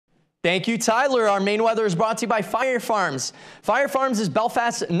Thank you, Tyler. Our main weather is brought to you by Fire Farms. Fire Farms is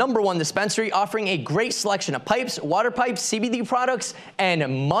Belfast's #1 dispensary, offering a great selection of pipes, water pipes, CBD products,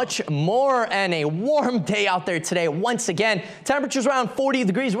 and much more. And a warm day out there today. Once again, temperatures around 40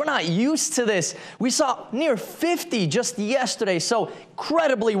 degrees. We're not used to this. We saw near 50 just yesterday, so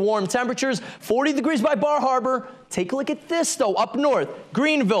incredibly warm temperatures. 40 degrees by Bar Harbor. Take a look at this, though. Up north,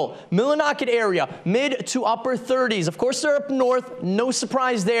 Greenville, Millinocket area, mid to upper 30s. Of course, they're up north. No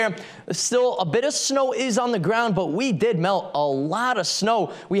surprise there. Still, a bit of snow is on the ground, but we did melt a lot of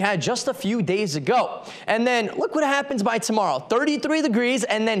snow we had just a few days ago. And then look what happens by tomorrow. 33 degrees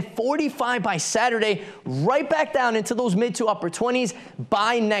and then 45 by Saturday. Right back down into those mid to upper 20s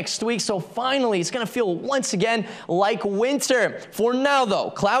by next week. So finally, it's going to feel once again like winter. For now,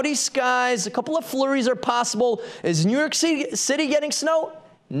 though, cloudy skies, a couple of flurries are possible. Is New York City getting snow?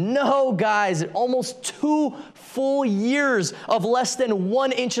 No, guys. Almost 2 full years of less than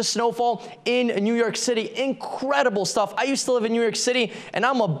 1 inch of snowfall in New York City. Incredible stuff. I used to live in New York City, and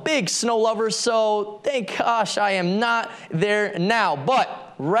I'm a big snow lover, so thank gosh I am not there now. But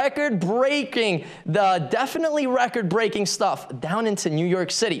record-breaking, definitely record-breaking stuff down into New York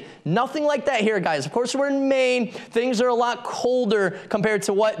City. Nothing like that here, guys. Of course, we're in Maine. Things are a lot colder compared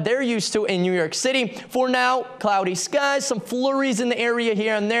to what they're used to in New York City. For now, cloudy skies, some flurries in the area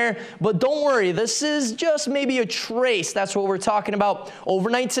here and there. But don't worry, this is just maybe a trace. That's what we're talking about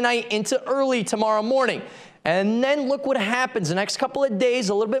overnight tonight into early tomorrow morning. And then look what happens. The next couple of days,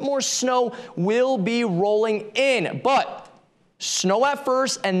 a little bit more snow will be rolling in. But snow at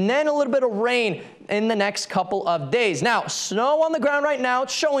first, and then a little bit of rain in the next couple of days. Now, snow on the ground right now,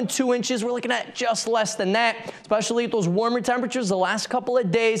 it's showing 2 inches. We're looking at just less than that, especially at those warmer temperatures the last couple of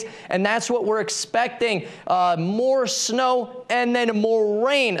days, and that's what we're expecting. More snow and then more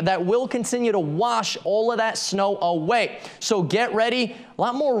rain that will continue to wash all of that snow away. So get ready. A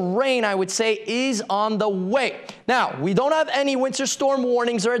lot more rain, I would say, is on the way. Now, we don't have any winter storm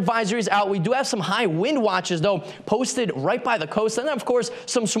warnings or advisories out. We do have some high wind watches, though, posted right by the coast. And then, of course,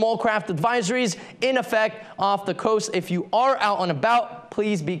 some small craft advisories in effect off the coast. If you are out and about,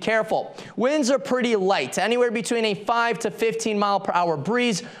 please be careful. Winds are pretty light, anywhere between a 5 to 15 mile per hour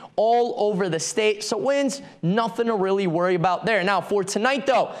breeze all over the state. So winds, nothing to really worry about there. Now for tonight,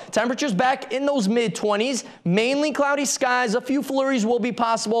 though, temperatures back in those mid-20s, mainly cloudy skies. A few flurries will be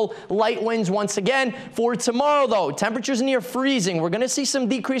possible. Light winds once again. For tomorrow, though, temperatures near freezing. We're going to see some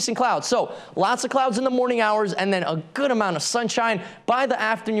decrease in clouds. So lots of clouds in the morning hours and then a good amount of sunshine by the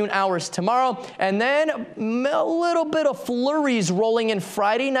afternoon hours tomorrow. And then a little bit of flurries rolling in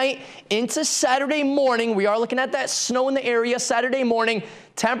Friday night into Saturday morning. We are looking at that snow in the area Saturday morning.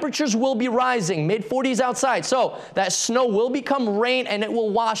 Temperatures will be rising, mid-40s outside. So that snow will become rain and it will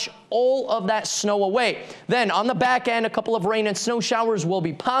wash all of that snow away. Then on the back end, a couple of rain and snow showers will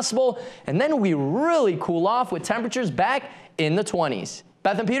be possible. And then we really cool off with temperatures back in the 20s.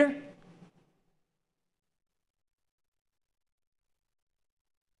 Beth and Peter?